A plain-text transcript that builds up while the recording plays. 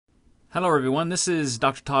Hello, everyone. This is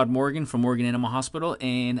Dr. Todd Morgan from Morgan Animal Hospital,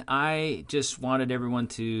 and I just wanted everyone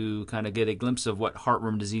to kind of get a glimpse of what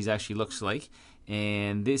heartworm disease actually looks like.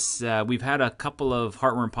 And this, we've had a couple of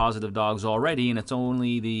heartworm positive dogs already, and it's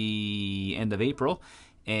only the end of April.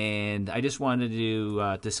 And I just wanted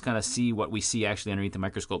to just kind of see what we see actually underneath the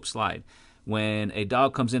microscope slide. When a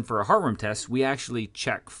dog comes in for a heartworm test, we actually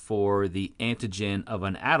check for the antigen of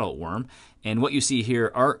an adult worm. And what you see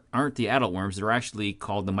here aren't the adult worms. They're actually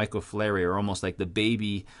called the microfilaria, or almost like the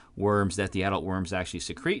baby worms that the adult worms actually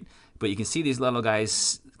secrete. But you can see these little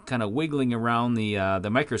guys kind of wiggling around the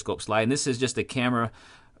microscope slide. And this is just a camera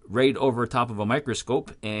right over top of a microscope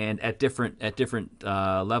and at different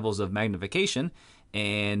levels of magnification.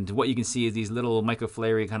 And what you can see is these little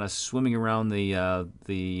microfilaria kind of swimming around the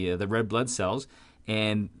red blood cells.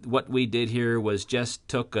 And what we did here was just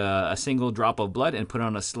took a single drop of blood and put it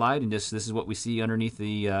on a slide, and this is what we see underneath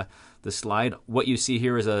the slide. What you see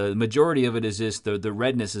here is a majority of it is just the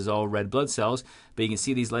redness is all red blood cells, but you can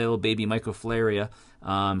see these little baby microfilaria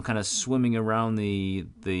kind of swimming around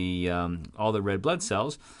all the red blood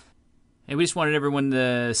cells. And we just wanted everyone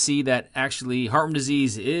to see that actually heartworm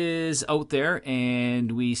disease is out there, and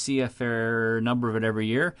we see a fair number of it every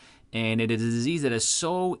year. And it is a disease that is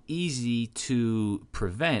so easy to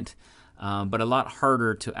prevent, but a lot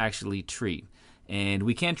harder to actually treat. And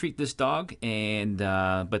we can treat this dog,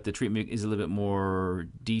 but the treatment is a little bit more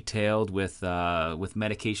detailed with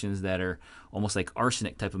medications that are almost like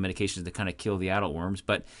arsenic type of medications that kind of kill the adult worms.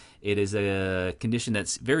 But it is a condition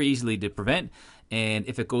that's very easily to prevent. And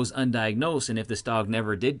if it goes undiagnosed, and if this dog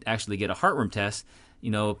never did actually get a heartworm test,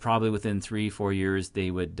 probably within 3-4 years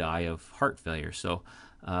they would die of heart failure. So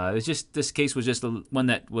this case was just one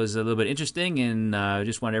that was a little bit interesting, and I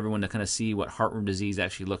just wanted everyone to kind of see what heartworm disease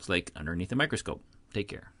actually looks like underneath the microscope. Take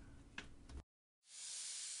care.